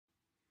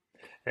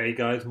Hey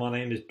guys, my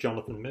name is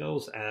Jonathan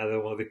Mills, and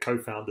I'm one of the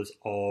co-founders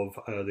of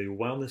the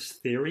Wellness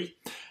Theory.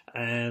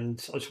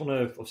 And I just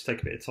want to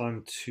take a bit of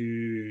time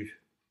to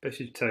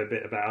basically tell you a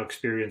bit about our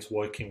experience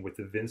working with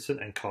the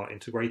Vincent and Car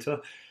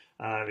Integrator.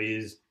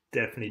 It has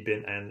definitely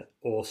been an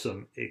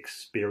awesome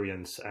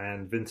experience,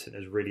 and Vincent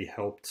has really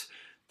helped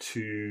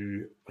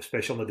to,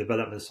 especially on the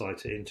development side,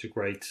 to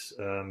integrate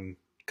kind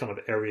of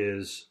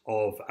areas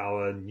of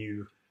our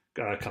new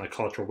kind of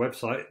cultural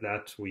website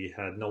that we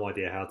had no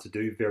idea how to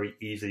do very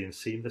easily and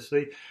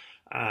seamlessly.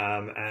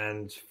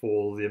 And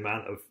for the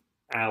amount of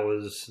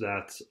hours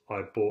that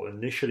I bought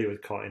initially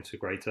with Cart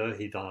Integrator,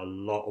 he done a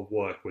lot of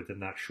work within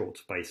that short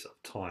space of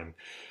time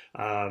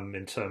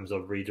in terms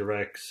of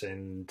redirects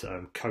and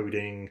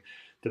coding,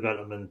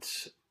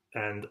 development,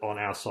 and on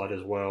our side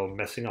as well,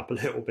 messing up a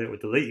little bit with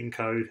deleting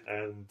code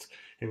and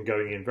him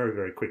going in very,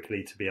 very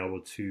quickly to be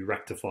able to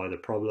rectify the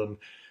problem.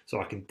 So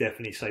I can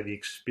definitely say the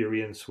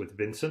experience with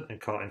Vincent and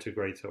Cart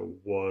Integrator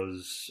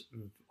was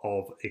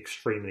of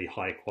extremely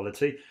high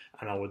quality,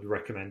 and I would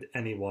recommend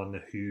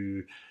anyone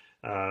who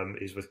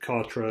is with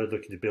Kartra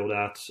looking to build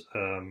out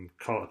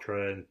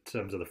Kartra in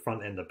terms of the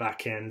front end, the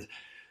back end,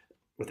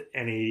 with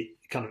any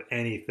kind of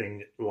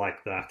anything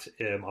like that,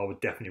 I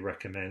would definitely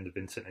recommend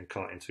Vincent and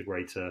Cart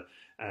Integrator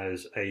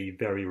as a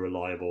very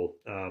reliable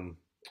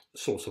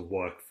source of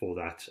work for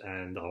that.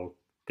 And I'll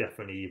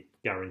definitely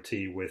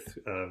guarantee with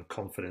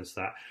confidence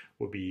that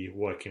we'll be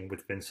working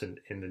with Vincent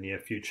in the near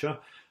future,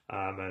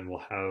 and we'll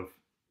have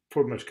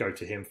pretty much go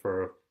to him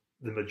for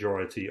the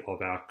majority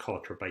of our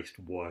Kartra-based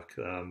work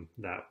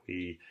that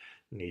we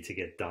need to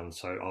get done.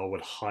 So I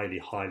would highly,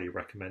 highly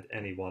recommend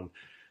anyone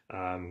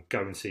go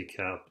and seek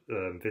out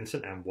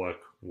Vincent and work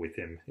with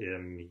him.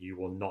 You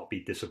will not be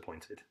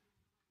disappointed.